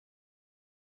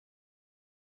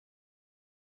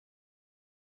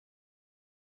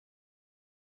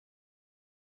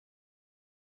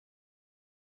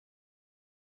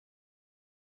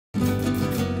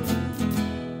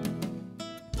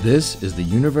This is the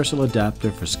universal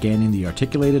adapter for scanning the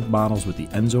articulated models with the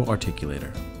Enzo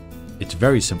articulator. It's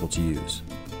very simple to use.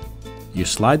 You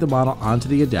slide the model onto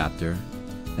the adapter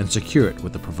and secure it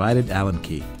with the provided Allen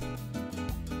key.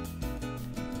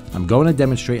 I'm going to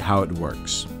demonstrate how it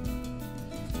works.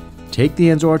 Take the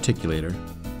Enzo articulator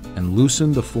and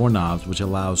loosen the 4 knobs, which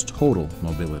allows total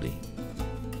mobility.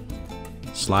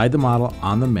 Slide the model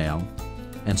on the male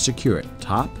and secure it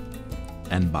top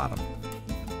and bottom.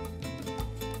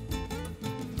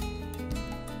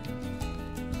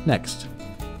 Next,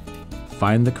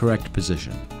 find the correct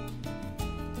position.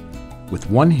 With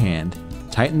one hand,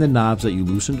 tighten the knobs that you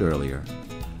loosened earlier,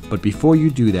 but before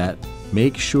you do that,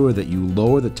 make sure that you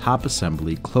lower the top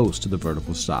assembly close to the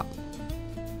vertical stop.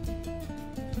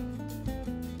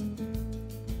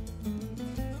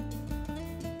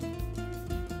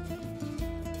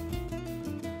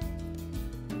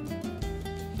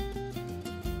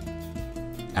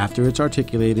 After it's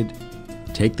articulated,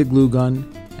 take the glue gun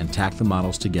and tack the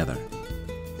models together,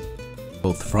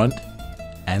 both front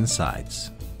and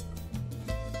sides.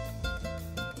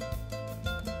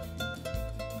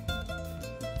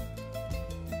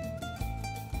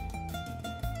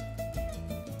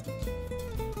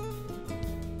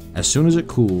 As soon as it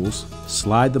cools,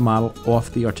 slide the model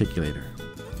off the articulator.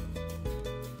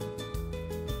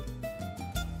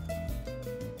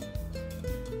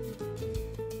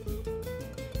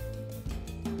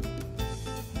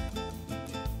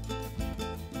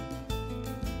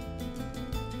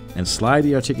 And slide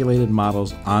the articulated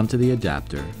models onto the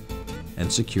adapter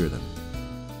and secure them.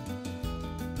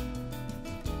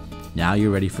 Now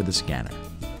you're ready for the scanner.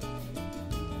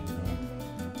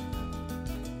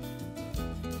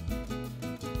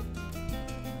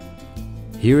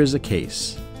 Here is a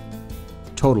case,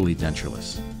 totally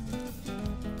dentureless.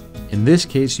 In this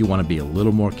case, you want to be a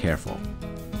little more careful.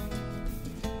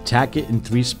 Tack it in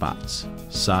 3 spots,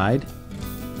 side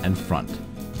and front.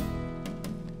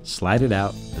 Slide it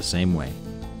out the same way.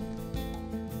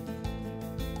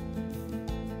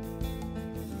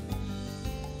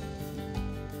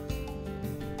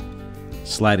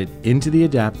 Slide it into the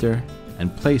adapter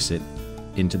and place it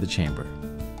into the chamber.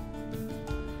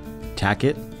 Tack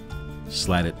it,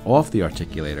 slide it off the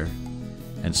articulator,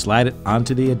 and slide it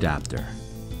onto the adapter.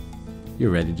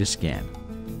 You're ready to scan.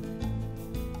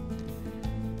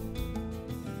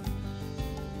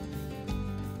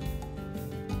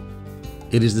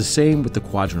 It is the same with the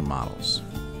quadrant models.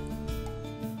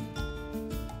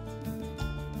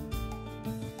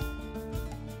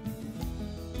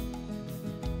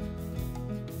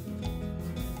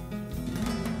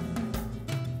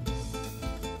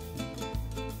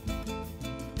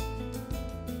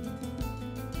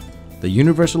 The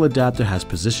universal adapter has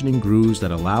positioning grooves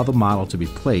that allow the model to be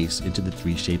placed into the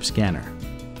 3-shape scanner: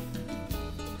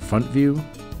 front view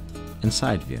and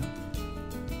side view.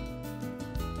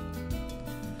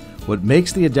 What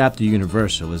makes the adapter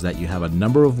universal is that you have a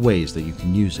number of ways that you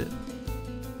can use it.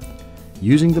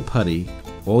 Using the putty,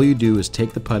 all you do is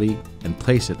take the putty and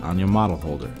place it on your model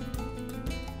holder.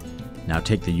 Now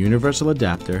take the universal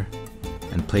adapter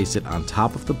and place it on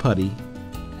top of the putty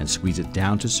and squeeze it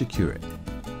down to secure it.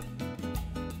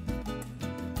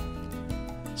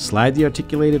 Slide the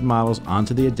articulated models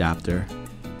onto the adapter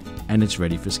and it's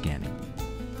ready for scanning.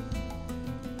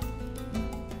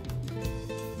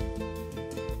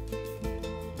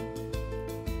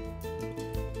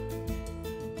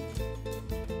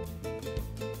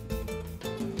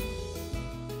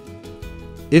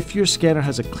 If your scanner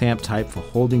has a clamp type for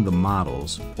holding the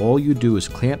models, all you do is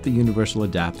clamp the universal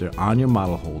adapter on your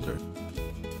model holder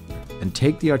and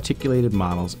take the articulated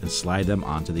models and slide them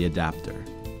onto the adapter.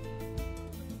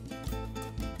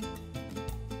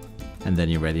 And then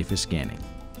you're ready for scanning.